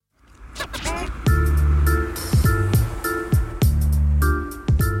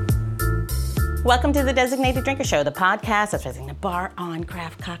Welcome to the Designated Drinker Show, the podcast that's raising the bar on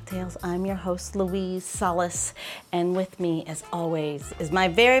craft cocktails. I'm your host, Louise Solis, and with me, as always, is my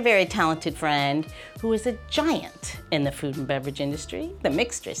very, very talented friend who is a giant in the food and beverage industry, the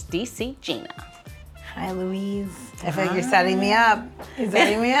mixtress, DC Gina. Hi, Louise. I feel like you're setting me up. You're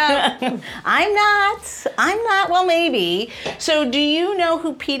setting me up. I'm not. Well, maybe. So do you know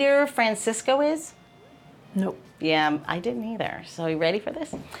who Peter Francisco is? Nope. Yeah, I didn't either. So you ready for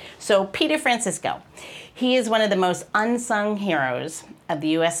this? So Peter Francisco, he is one of the most unsung heroes of the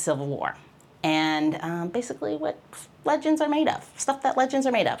U.S. Civil War. And basically what legends are made of, stuff that legends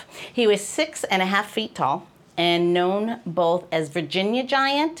are made of. He was 6.5 feet tall and known both as the Virginia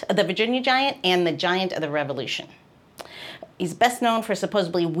Giant and the Giant of the Revolution. He's best known for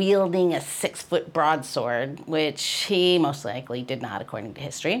supposedly wielding a 6-foot broadsword, which he most likely did not, according to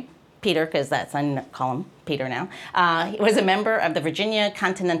history. Peter, because I call him Peter now. He was a member of the Virginia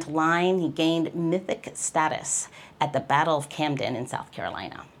Continental Line. He gained mythic status at the Battle of Camden in South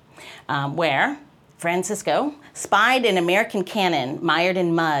Carolina, where Francisco spied an American cannon mired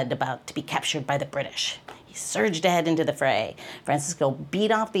in mud about to be captured by the British. He surged ahead into the fray. Francisco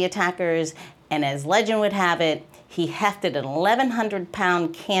beat off the attackers, and as legend would have it, he hefted an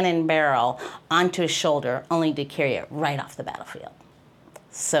 1,100-pound cannon barrel onto his shoulder, only to carry it right off the battlefield.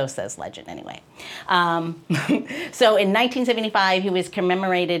 So says legend, anyway. So in 1975, he was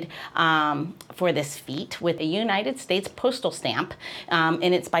commemorated for this feat with a United States postal stamp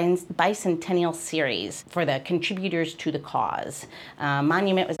in its bicentennial series for the contributors to the cause.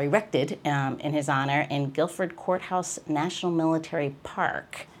 Monument was erected in his honor in Guilford Courthouse National Military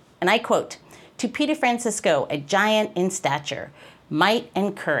Park. And I quote, "To Peter Francisco, a giant in stature, might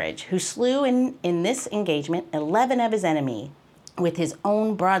and courage, who slew in this engagement 11 of his enemies, with his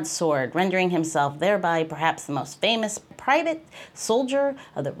own broadsword, rendering himself thereby perhaps the most famous private soldier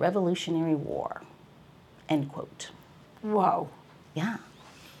of the Revolutionary War." End quote. Whoa. Yeah,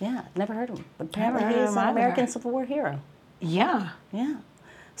 I've never heard of him, but apparently he's an American Civil War hero. Yeah.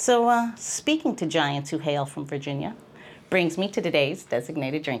 So speaking to giants who hail from Virginia, brings me to today's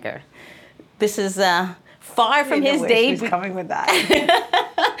designated drinker. This is far from his debut. She's coming with that.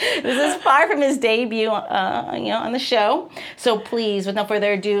 This is far from his debut, on the show. So please, with no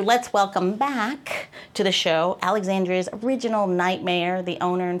further ado, let's welcome back to the show Alexandria's original nightmare, the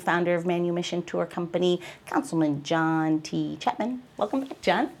owner and founder of Manumission Tour Company, Councilman John T. Chapman. Welcome back,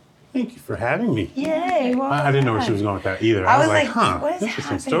 John. Thank you for having me. Yay. Well, I didn't know where she was going with that either. I was like, what is interesting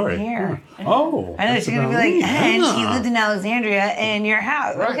happening story. here? Oh. I know she's going to be like, and he lived in Alexandria in your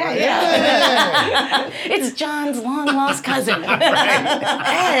house. Right. Okay, Yeah. It's John's long-lost cousin.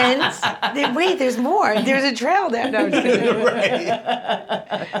 And wait, there's more. There's a trail there. No, I'm just kidding. Right.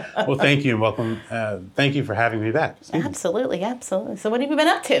 Well, thank you and welcome. Thank you for having me back. Absolutely. So what have you been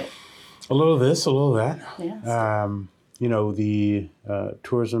up to? A little this, a little that. Yes. The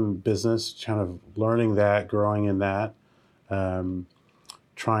tourism business, kind of learning that, growing in that,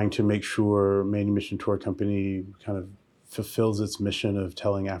 trying to make sure Manumission Tour Company kind of fulfills its mission of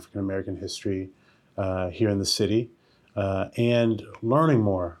telling African-American history here in the city, and learning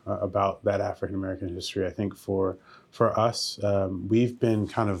more about that African-American history. I think for us, we've been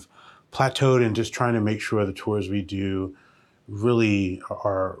kind of plateaued in just trying to make sure the tours we do really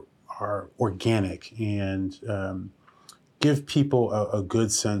are organic and give people a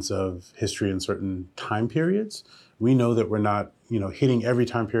good sense of history in certain time periods. We know that we're not, hitting every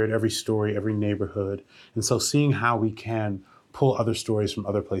time period, every story, every neighborhood. And so seeing how we can pull other stories from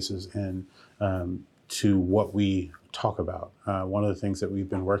other places in to what we talk about. One of the things that we've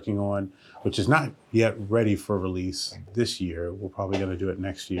been working on, which is not yet ready for release this year, we're probably going to do it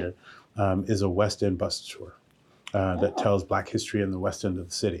next year, is a West End bus tour that tells Black history in the West End of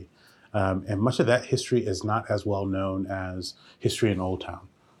the city. And much of that history is not as well known as history in Old Town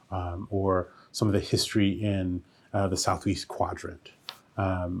or some of the history in the Southeast Quadrant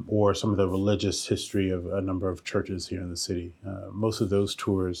or some of the religious history of a number of churches here in the city. Most of those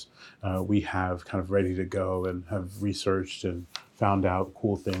tours we have kind of ready to go and have researched and found out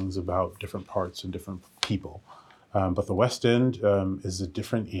cool things about different parts and different people. But the West End is a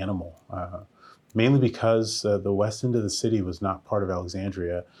different animal. Mainly because the west end of the city was not part of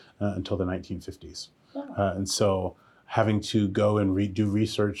Alexandria until the 1950s. And so having to go and do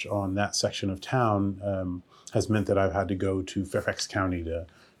research on that section of town has meant that I've had to go to Fairfax County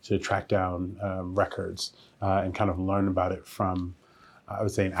to track down records and kind of learn about it from, I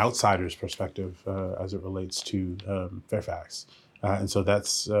would say, an outsider's perspective as it relates to Fairfax. And so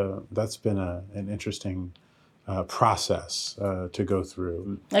that's been an interesting process to go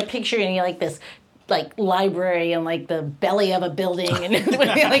through. I'm picturing you like this like library and like the belly of a building and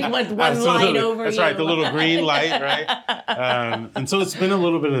like one light over That's you. right, the little green light, right? And so it's been a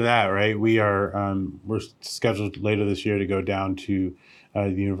little bit of that, right? We're scheduled later this year to go down to the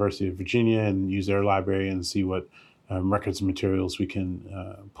University of Virginia and use their library and see what records and materials we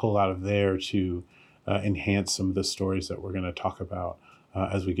can pull out of there to enhance some of the stories that we're going to talk about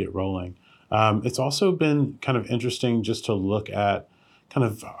as we get rolling. It's also been kind of interesting just to look at kind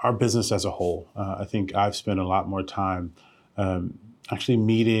of our business as a whole. I think I've spent a lot more time actually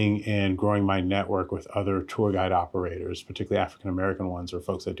meeting and growing my network with other tour guide operators, particularly African-American ones or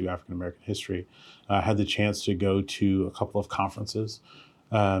folks that do African-American history. I had the chance to go to a couple of conferences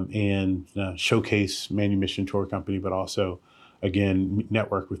and showcase Manumission Tour Company, but also, again,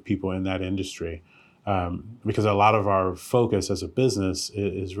 network with people in that industry. Because a lot of our focus as a business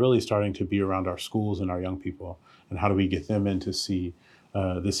is really starting to be around our schools and our young people, and how do we get them in to see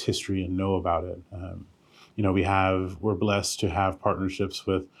this history and know about it. We're blessed to have partnerships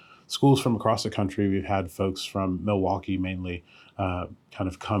with schools from across the country. We've had folks from Milwaukee mainly kind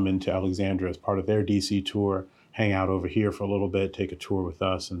of come into Alexandria as part of their DC tour, hang out over here for a little bit, take a tour with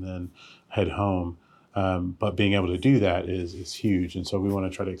us, and then head home. But being able to do that is huge. And so we want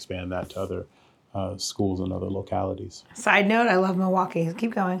to try to expand that to other schools and other localities. Side note, I love Milwaukee.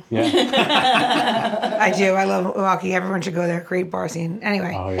 Keep going. Yeah. I do. I love Milwaukee. Everyone should go there. Great bar scene.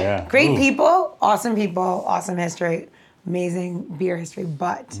 Anyway. Oh, yeah. Great people, awesome history, amazing beer history,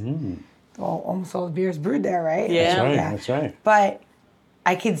 but almost all the beer is brewed there, right? Yeah. That's right. But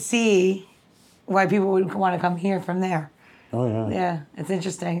I could see why people would want to come here from there. Oh, yeah. Yeah, it's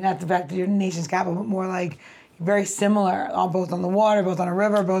interesting. Not the fact that you're the nation's capital, but more like very similar, both on the water, both on a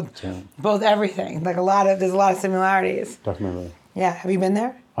river, both everything. Like there's a lot of similarities. Definitely. Yeah, have you been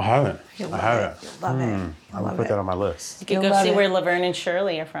there? I haven't. You'll I love haven't. it. You'll love it. I'm going to put that on my list. You could You'll go love see it. where Laverne and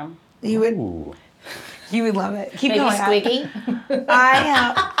Shirley are from. You would. Ooh. You would love it. Keep Maybe going. Squiggy.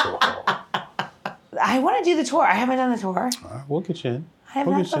 I want to do the tour. I haven't done the tour. We'll get you in. I have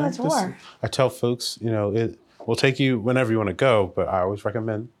not done the tour. I tell folks, we'll take you whenever you want to go, but I always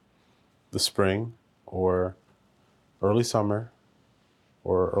recommend the spring or early summer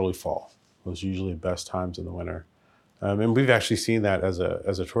or early fall. Those are usually the best times in the winter. And we've actually seen that as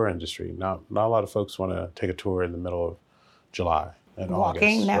a tour industry. Not a lot of folks want to take a tour in the middle of July and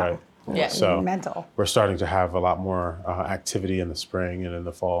Walking? August. No. Right? Yeah. So Mental. we're starting to have a lot more activity in the spring and in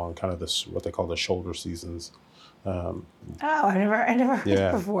the fall, and kind of this what they call the shoulder seasons. Oh, I never heard Yeah.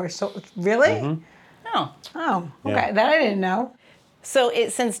 it before. So really? Oh. Oh, okay. Yeah. That I didn't know. So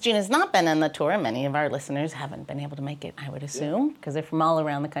since Gina's not been on the tour, many of our listeners haven't been able to make it, I would assume, because they're from all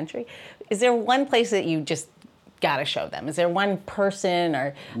around the country. Is there one place that you just got to show them? Is there one person,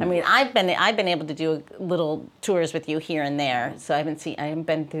 or I mean, I've been able to do little tours with you here and there, so I haven't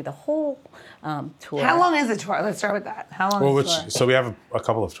been through the whole tour. How long is the tour? Let's start with that. How long is the tour? So we have a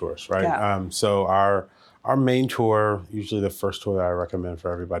couple of tours, right? Yeah. So our main tour, usually the first tour that I recommend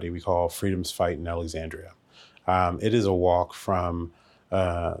for everybody, we call Freedom's Fight in Alexandria. It is a walk from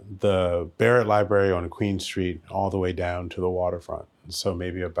the Barrett Library on Queen Street all the way down to the waterfront. So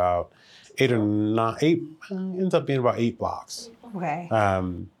maybe about ends up being about 8 blocks. Okay.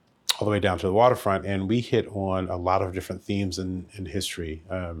 All the way down to the waterfront, and we hit on a lot of different themes in history.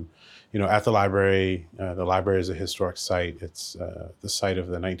 At the library is a historic site. It's the site of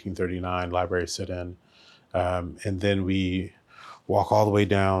the 1939 library sit-in. And then we walk all the way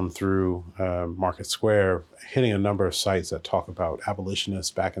down through Market Square, hitting a number of sites that talk about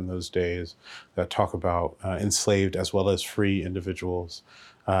abolitionists back in those days, that talk about enslaved as well as free individuals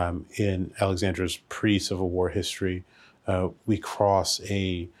in Alexandria's pre-Civil War history. We cross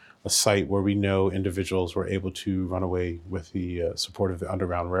a site where we know individuals were able to run away with the support of the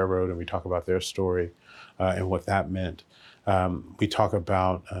Underground Railroad, and we talk about their story and what that meant. We talk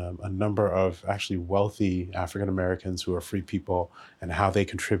about a number of actually wealthy African Americans who are free people and how they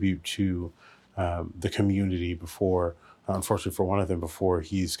contribute to the community before, unfortunately for one of them, before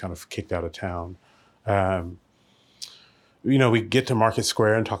he's kind of kicked out of town. We get to Market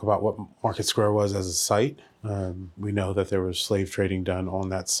Square and talk about what Market Square was as a site. We know that there was slave trading done on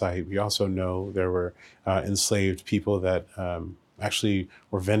that site. We also know there were enslaved people that actually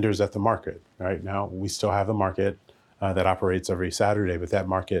were vendors at the market. Right now, we still have the market that operates every Saturday, but that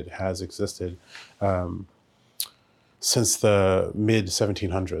market has existed since the mid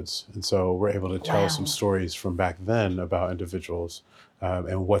 1700s. And so we're able to tell some stories from back then about individuals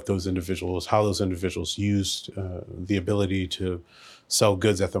and how those individuals used the ability to sell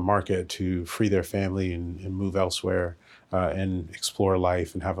goods at the market to free their family and move elsewhere and explore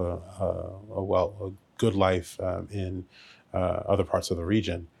life and have a good life in other parts of the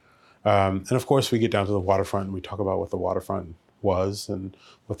region. And of course, we get down to the waterfront and we talk about what the waterfront was and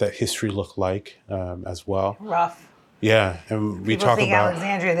what that history looked like as well. Rough. Yeah, and we People talk think about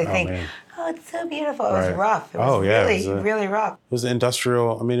Alexandria, they think, man. oh, it's so beautiful. It was Right. rough. It was really, it was really rough. It was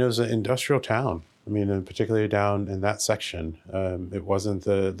industrial. I mean, it was an industrial town. I mean, and particularly down in that section, it wasn't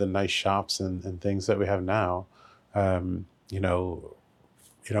the nice shops and things that we have now. Even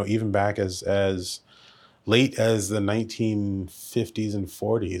back as late as the 1950s and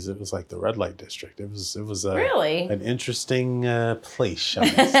 40s, it was like the red light district. It was Really? an interesting place, shall we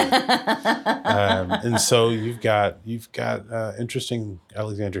say. And so you've got interesting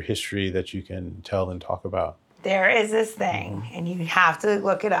Alexandria history that you can tell and talk about. There is this thing, and you have to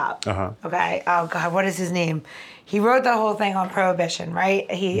look it up. Okay. Oh God, what is his name? He wrote the whole thing on Prohibition, right?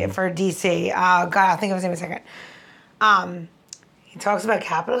 For DC. Oh God, I'll think of his name in a second. He talks about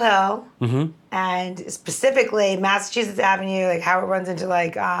Capitol Hill and specifically Massachusetts Avenue, like how it runs into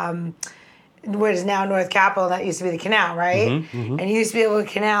like what is now North Capitol. That used to be the canal, right? And you used to be able to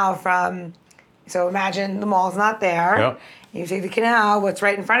canal from. So imagine the mall's not there. Yep. You take the canal, what's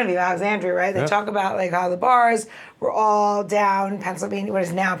right in front of you, Alexandria, right? They talk about like how the bars were all down Pennsylvania, what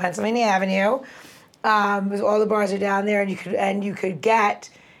is now Pennsylvania Avenue. All the bars are down there, and you could get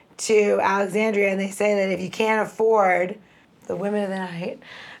to Alexandria, and they say that if you can't afford the women of the night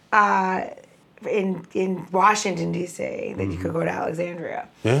in Washington D.C., that you could go to Alexandria.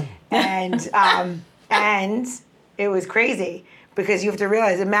 Yeah. And it was crazy. Because you have to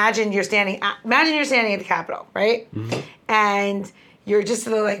realize, imagine you're standing at the Capitol, right? And you're just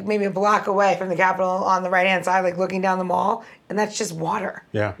maybe a block away from the Capitol on the right-hand side, like looking down the mall, and that's just water.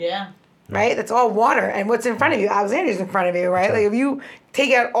 Yeah. Yeah. Right? That's all water. And what's in front of you? Alexandria's in front of you, right? Like if you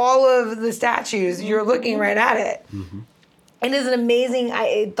take out all of the statues, you're looking right at it. And it's an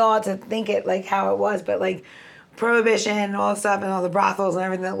amazing thought to think it like how it was, but like Prohibition and all the stuff and all the brothels and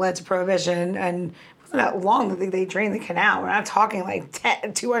everything that led to Prohibition and not long that they drained the canal. We're not talking like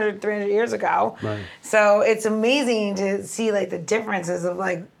 200, 300 years ago. Right. So it's amazing to see like the differences of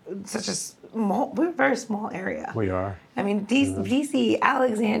like such we're a very small area. We are. I mean, DC,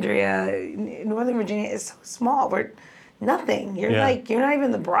 Alexandria, Northern Virginia is so small. We're nothing. You're not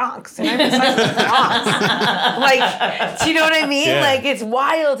even the Bronx. You're not even the size of the Bronx. Like, do you know what I mean? Yeah. Like, it's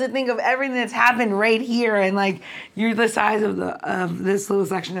wild to think of everything that's happened right here, and like you're the size of this little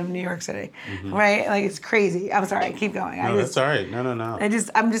section of New York City, right? Like, it's crazy. I'm sorry. Keep going. No, that's all right. No.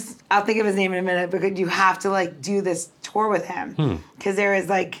 I'll think of his name in a minute, because you have to like do this tour with him, because there is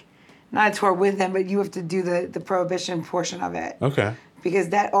like not a tour with him, but you have to do the Prohibition portion of it. Okay. Because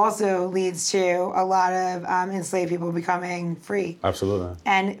that also leads to a lot of enslaved people becoming free. Absolutely.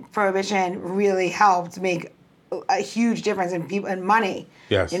 And Prohibition really helped make a huge difference in people and money.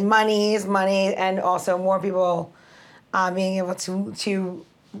 Yes. In money, and also more people being able to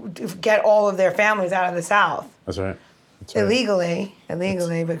get all of their families out of the South. That's right. That's right.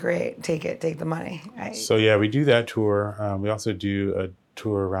 Illegally, but great. Take the money. Right? So yeah, we do that tour. We also do a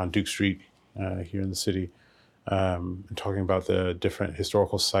tour around Duke Street here in the city. And talking about the different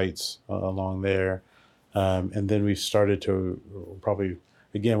historical sites along there, and then we've started to we'll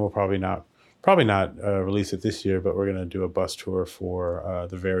probably not release it this year, but we're going to do a bus tour for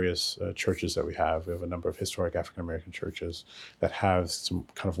the various churches that we have. We have a number of historic African American churches that have some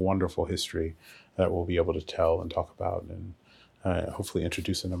kind of wonderful history that we'll be able to tell and talk about, and hopefully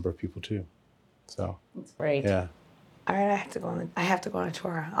introduce a number of people to. So That's great. yeah. All right, I have to go on a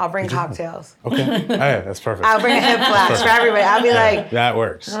tour. I'll bring cocktails. Okay. Oh, yeah, that's perfect. I'll bring a hip flash for everybody. I'll be like, that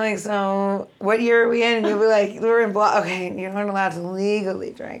works. I'm like, so what year are we in? And you'll be like, we're in block. Okay, you're not allowed to legally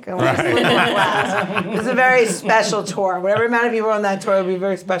drink. And we're just in class. It's a very special tour. Whatever amount of people are on that tour, it'll be a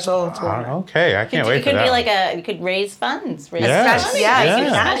very special tour. Okay, I can't wait It for could that. be like you could raise funds. Raise Yes. money. Yes, Yeah. you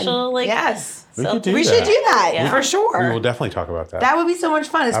can. Special, like, Yes. We could do We that. should do that, Yeah. for sure. We will definitely talk about that. That would be so much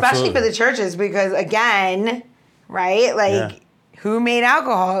fun, especially Absolutely. for the churches, because again, right? Like, Yeah. who made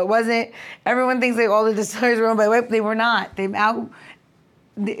alcohol? It wasn't. Everyone thinks like all the distilleries were owned by white. They were not.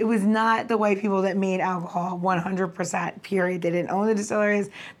 It was not the white people that made alcohol. 100%. Period. They didn't own the distilleries.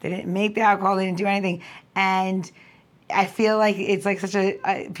 They didn't make the alcohol. They didn't do anything. And I feel like it's like such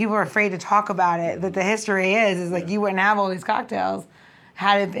a people are afraid to talk about it. That the history is like you wouldn't have all these cocktails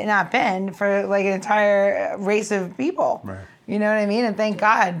had it not been for like an entire race of people. Right. You know what I mean? And thank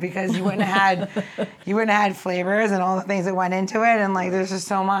God, because you wouldn't have had flavors and all the things that went into it. And like, there's just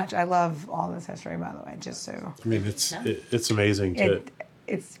so much. I love all this history, by the way. Just so I mean, it's amazing to.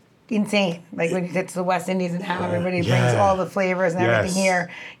 it's insane. Like when you get to the West Indies and how everybody brings Yeah. all the flavors and everything Yes. here,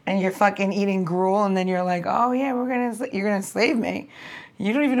 and you're fucking eating gruel, and then you're like, oh yeah, you're gonna enslave me.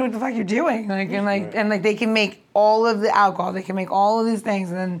 You don't even know what the fuck you're doing. Like and they can make all of the alcohol. They can make all of these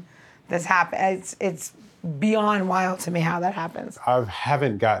things, and then this happen. It's beyond wild to me how that happens. I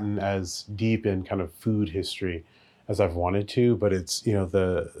haven't gotten as deep in kind of food history as I've wanted to, but it's, you know,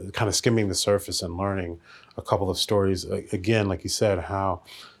 the kind of skimming the surface and learning a couple of stories, again, like you said, how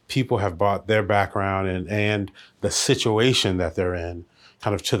people have brought their background and the situation that they're in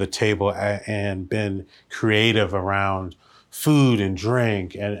kind of to the table and been creative around food and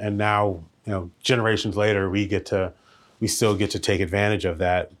drink. And now, you know, generations later, we still get to take advantage of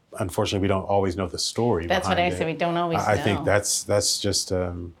that. Unfortunately, we don't always know the story. That's what I said. We don't always know. I think that's just,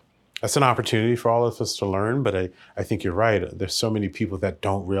 that's an opportunity for all of us to learn. But I think you're right. There's so many people that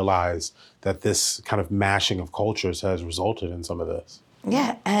don't realize that this kind of mashing of cultures has resulted in some of this.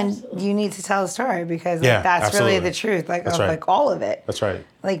 Yeah, and Absolutely. You need to tell a story because Yeah, that's absolutely. really the truth, like That's of right. like all of it. That's right.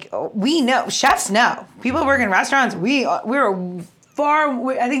 Like we know, chefs know. People who work in restaurants, we're far.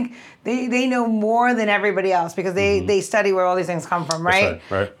 I think they know more than everybody else because they study where all these things come from, right?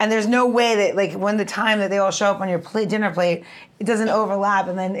 That's right. And there's no way that like when the time that they all show up on your dinner plate, it doesn't overlap,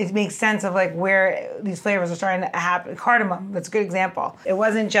 and then it makes sense of like where these flavors are starting to happen. Cardamom, that's a good example. It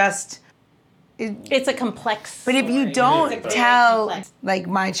wasn't just. It's a complex. But if you story. don't It's a very tell, complex- like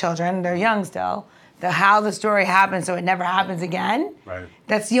my children, they're young still, how the story happened so it never happens again, Right.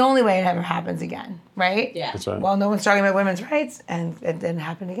 that's the only way it ever happens again, right? Yeah. That's right. Well, no one's talking about women's rights, and it didn't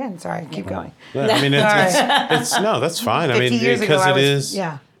happen again. Sorry, keep going. Yeah, I mean, it's no, that's fine. I 50 mean, years ago, because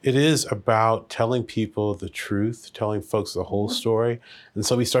yeah. it is about telling people the truth, telling folks the whole story. And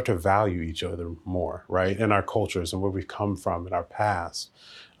so we start to value each other more, right? In our cultures and where we've come from in our past.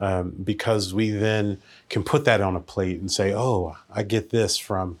 Because we then can put that on a plate and say, oh, I get this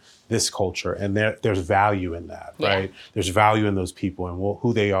from this culture. And there's value in that, Yeah. right? There's value in those people and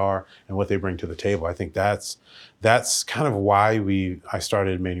who they are and what they bring to the table. I think that's kind of why I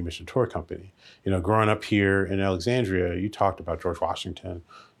started Manumission Tour Company. You know, growing up here in Alexandria, you talked about George Washington.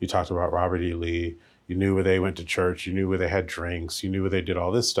 You talked about Robert E. Lee. You knew where they went to church. You knew where they had drinks. You knew where they did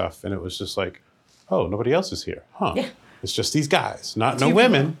all this stuff. And it was just like, oh, nobody else is here. Huh. Yeah. It's just these guys, no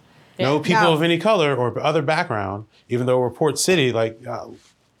women, no people No. of any color or other background, even though we're Port City, like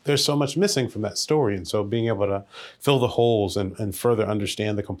there's so much missing from that story. And so being able to fill the holes and further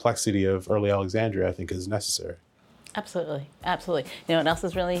understand the complexity of early Alexandria, I think is necessary. Absolutely. Absolutely. You know what else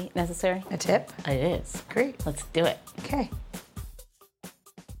is really necessary? A tip? It is. Great. Let's do it. Okay.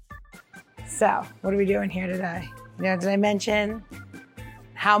 So, what are we doing here today? You know, did I mention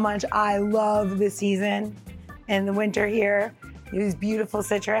how much I love this season and the winter here? These beautiful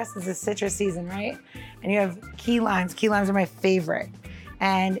citrus. This is citrus season, right? And you have key limes. Key limes are my favorite.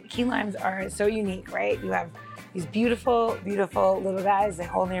 And key limes are so unique, right? You have these beautiful, beautiful little guys that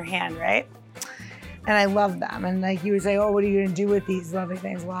hold in your hand, right? And I love them. And like you would say, oh, what are you gonna do with these lovely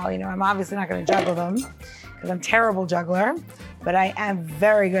things? Well, you know, I'm obviously not gonna juggle them because I'm a terrible juggler, but I am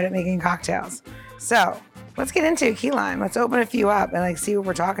very good at making cocktails. So let's get into key lime. Let's open a few up and like see what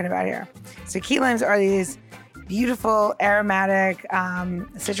we're talking about here. So key limes are these beautiful aromatic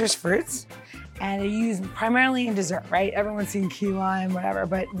citrus fruits, and they're used primarily in dessert, right? Everyone's seen key lime, whatever,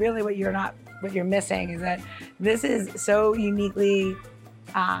 but really what you're missing is that this is so uniquely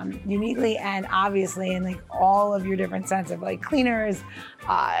and obviously in like all of your different scents of like cleaners,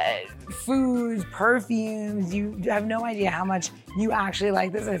 foods, perfumes. You have no idea how much you actually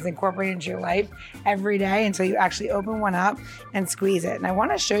like this and it's incorporated into your life every day until you actually open one up and squeeze it. And I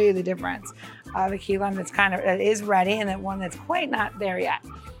want to show you the difference of a key lime that is ready and then one that's quite not there yet.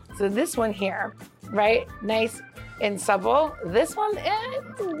 So this one here, right, nice and supple. This one,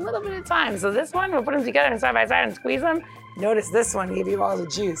 it's a little bit of time. So this one, we'll put them together and side by side and squeeze them. Notice this one give you all the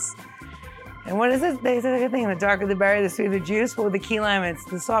juice. And what is it? They say the good thing, the darker the berry, the sweeter the juice. Well, with the key lime, it's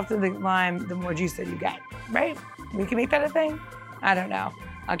the softer the lime, the more juice that you get, right? We can make that a thing? I don't know.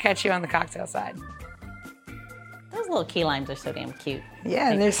 I'll catch you on the cocktail side. Those little key limes are so damn cute. Yeah,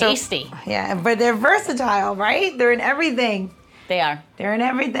 Like, and they're tasty. So, yeah, but they're versatile, right? They're in everything. They are. They're in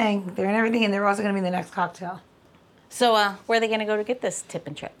everything. They're in everything, and they're also going to be in the next cocktail. So where are they going to go to get this tip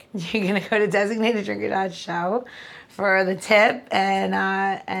and trick? You're going to go to designateddrinker.show for the tip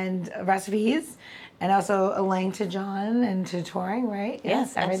and recipes, and also a link to John and to touring, right?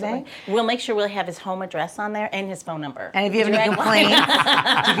 Yes, everything. absolutely. We'll make sure we'll have his home address on there and his phone number. And if you have any complaints, you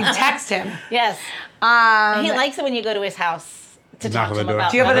can text him. Yes. He likes it when you go to his house to Knock talk on to him the door.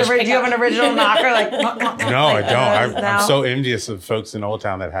 about Do you have rubbish do you have an pickup. original knocker? Like, No, I don't. No. I'm so envious of folks in Old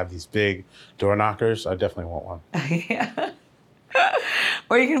Town that have these big door knockers. I definitely want one. Yeah.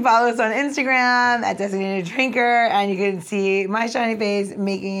 Or you can follow us on Instagram at Designated Drinker, and you can see my shiny face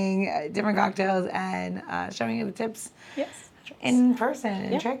making different cocktails and showing you the tips. Yes. in person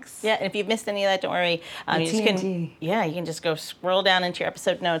and tricks. Yeah, and if you've missed any of that, don't worry. You can just go scroll down into your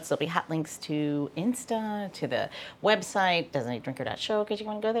episode notes. There'll be hot links to Insta, to the website, designateddrinker.show, because you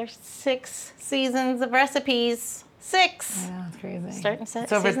want to go there. 6 seasons of recipes. 6. Yeah, that's crazy. Starting set.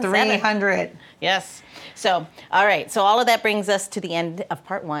 It's over 300. Yes. So, all right. So all of that brings us to the end of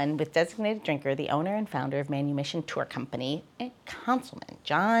part 1 with Designated Drinker, the owner and founder of Manumission Tour Company, and Councilman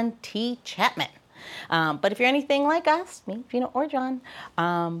John T. Chapman. But if you're anything like us, me, Gina, or John,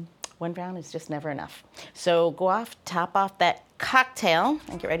 1 round is just never enough. So go off, top off that cocktail,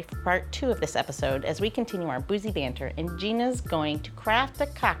 and get ready for part 2 of this episode as we continue our boozy banter, and Gina's going to craft a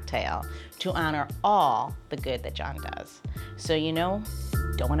cocktail to honor all the good that John does. So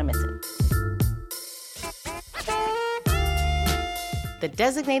don't want to miss it. The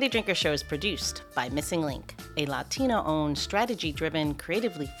Designated Drinker Show is produced by Missing Link, a Latino-owned, strategy-driven,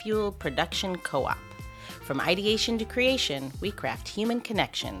 creatively fueled production co-op. From ideation to creation, we craft human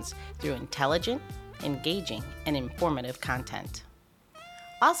connections through intelligent, engaging, and informative content.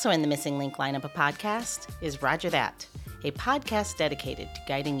 Also in the Missing Link lineup of podcasts is Roger That, a podcast dedicated to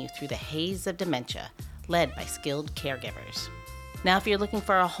guiding you through the haze of dementia, led by skilled caregivers. Now, if you're looking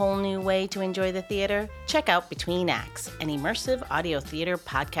for a whole new way to enjoy the theater, check out Between Acts, an immersive audio theater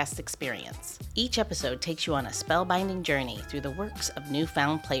podcast experience. Each episode takes you on a spellbinding journey through the works of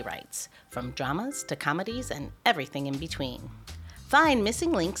newfound playwrights, from dramas to comedies and everything in between. Find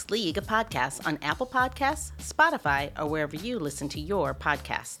Missing Link's League of Podcasts on Apple Podcasts, Spotify, or wherever you listen to your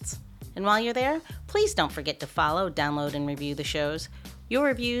podcasts. And while you're there, please don't forget to follow, download, and review the shows. Your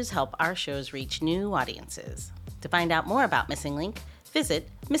reviews help our shows reach new audiences. To find out more about Missing Link, visit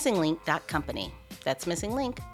missinglink.company. That's Missing Link.